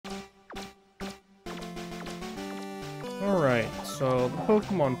Alright, so the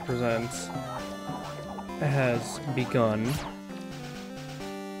Pokemon Presents has begun.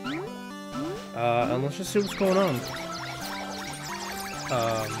 And let's just see what's going on.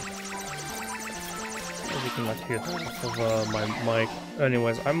 As you can like hear that off of my mic.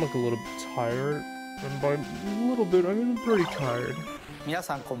 Anyways, I'm like a little bit tired. And by a little bit, I mean I'm pretty tired. A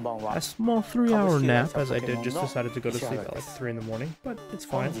small 3-hour nap, as I did, just decided to go to sleep at like 3 in the morning, but it's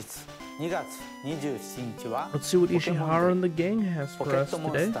fine. Let's see what Ishihara and the gang has for us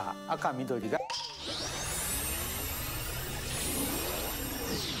today.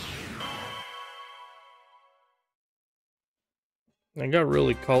 It got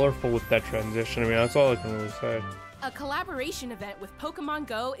really colorful with that transition. I mean, that's all I can really say. A collaboration event with Pokemon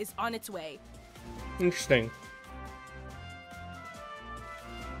Go is on its way. Interesting.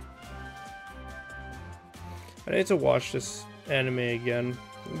 I need to watch this anime again.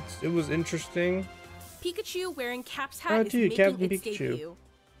 It was interesting. Pikachu wearing Cap's hat is making Captain its Pikachu. debut.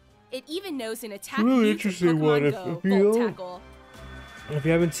 It even knows an attack Really used interesting in one. Pokemon Go, Volt Tackle. If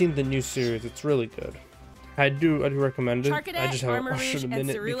you haven't seen the new series, it's really good. I do recommend it. I just haven't watched it in a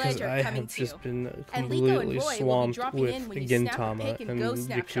minute because I have just been completely swamped with Gintama and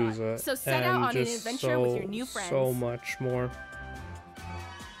Yakuza so set out and on an just adventure with your new friends. so much more.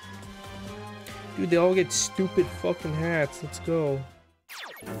 Dude, they all get stupid fucking hats. Let's go.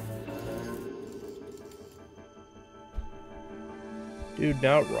 Dude,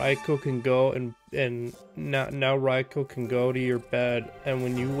 now Raikou can go and now Raikou can go to your bed, and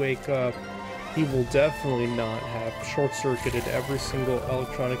when you wake up, he will definitely not have short-circuited every single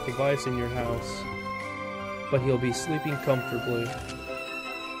electronic device in your house, but he'll be sleeping comfortably.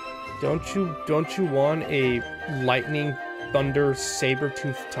 Don't you want a lightning thunder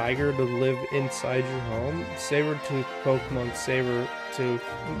saber-toothed tiger to live inside your home? Saber-toothed Pokemon Saber-tooth,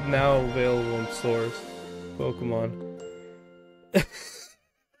 now available in stores. Pokemon.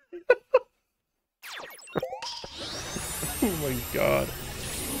 Oh my god.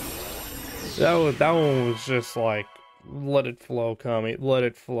 That one was just like, let it flow, Kami. Let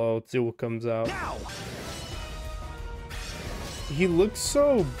it flow. See what comes out. He looks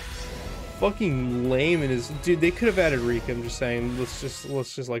so fucking lame in his dude. They could have added Rika. I'm just saying. Let's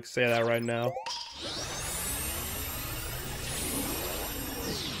just like say that right now.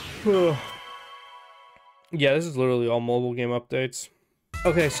 Yeah, this is literally all mobile game updates.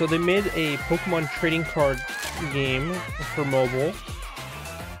 Okay, so they made a Pokemon trading card game for mobile.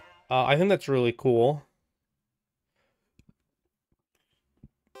 I think that's really cool.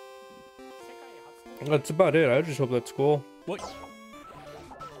 That's about it. I just hope that's cool. What?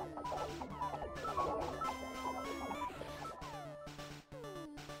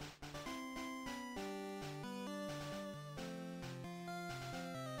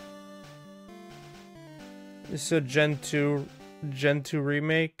 This is a Gen 2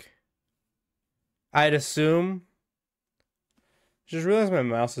 remake. I'd assume. Just realized my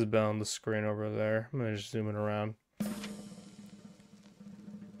mouse has been on the screen over there. I'm gonna just zoom it around.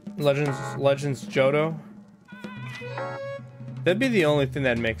 Legends Johto. That'd be the only thing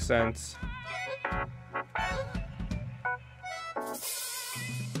that makes sense.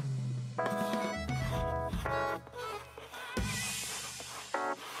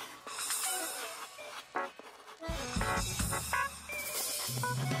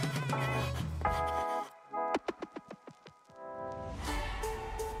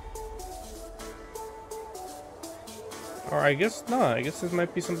 Or I guess not. I guess this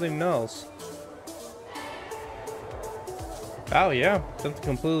might be something else. Oh yeah, something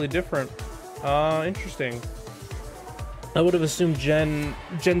completely different. Interesting. I would have assumed Gen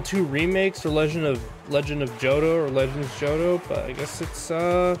 2 remakes or Legend of Johto or Legends Johto, but I guess it's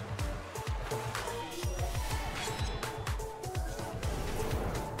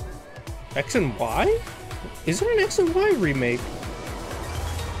X and Y? Is it an X and Y remake?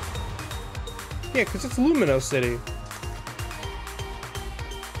 Yeah, because it's Lumino City.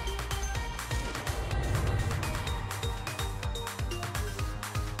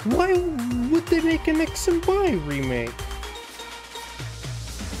 Why would they make an X and Y remake?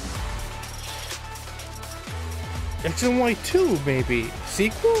 X and Y 2, maybe?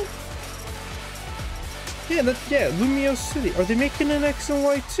 Sequel? Yeah, Lumio City. Are they making an X and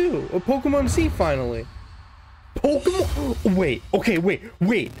Y 2? Or Pokemon Z finally? Pokemon? Wait, okay,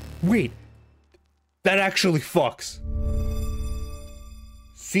 wait. That actually fucks.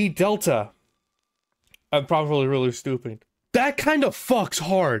 Z Delta. I'm probably really stupid. That kind of fucks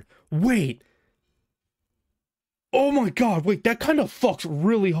hard. Wait. Oh my god, wait, that kind of fucks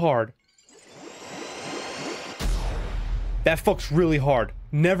really hard. That fucks really hard.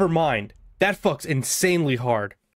 Never mind. That fucks insanely hard.